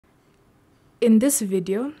In this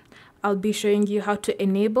video, I'll be showing you how to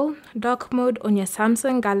enable dark mode on your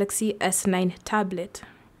Samsung Galaxy S9 tablet.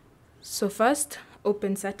 So first,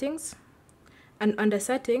 open Settings, and under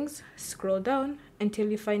Settings, scroll down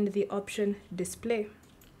until you find the option Display.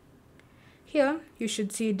 Here, you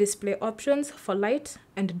should see display options for light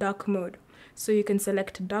and dark mode. So you can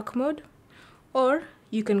select dark mode, or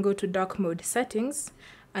you can go to dark mode settings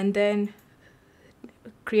and then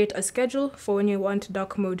create a schedule for when you want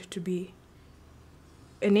dark mode to be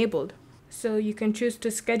enabled. So you can choose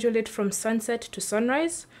to schedule it from sunset to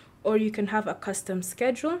sunrise, or you can have a custom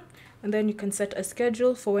schedule, and then you can set a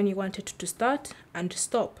schedule for when you want it to start and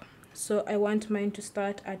stop. So I want mine to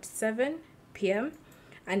start at 7 p.m.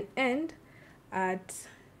 and end at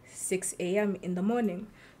 6 a.m. in the morning.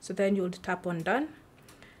 So then you'll tap on done,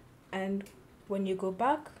 and when you go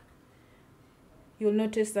back, you'll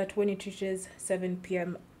notice that when it reaches 7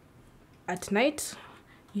 p.m. at night,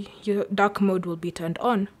 your dark mode will be turned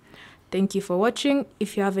on. Thank you for watching.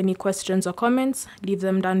 If you have any questions or comments, leave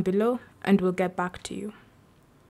them down below and we'll get back to you.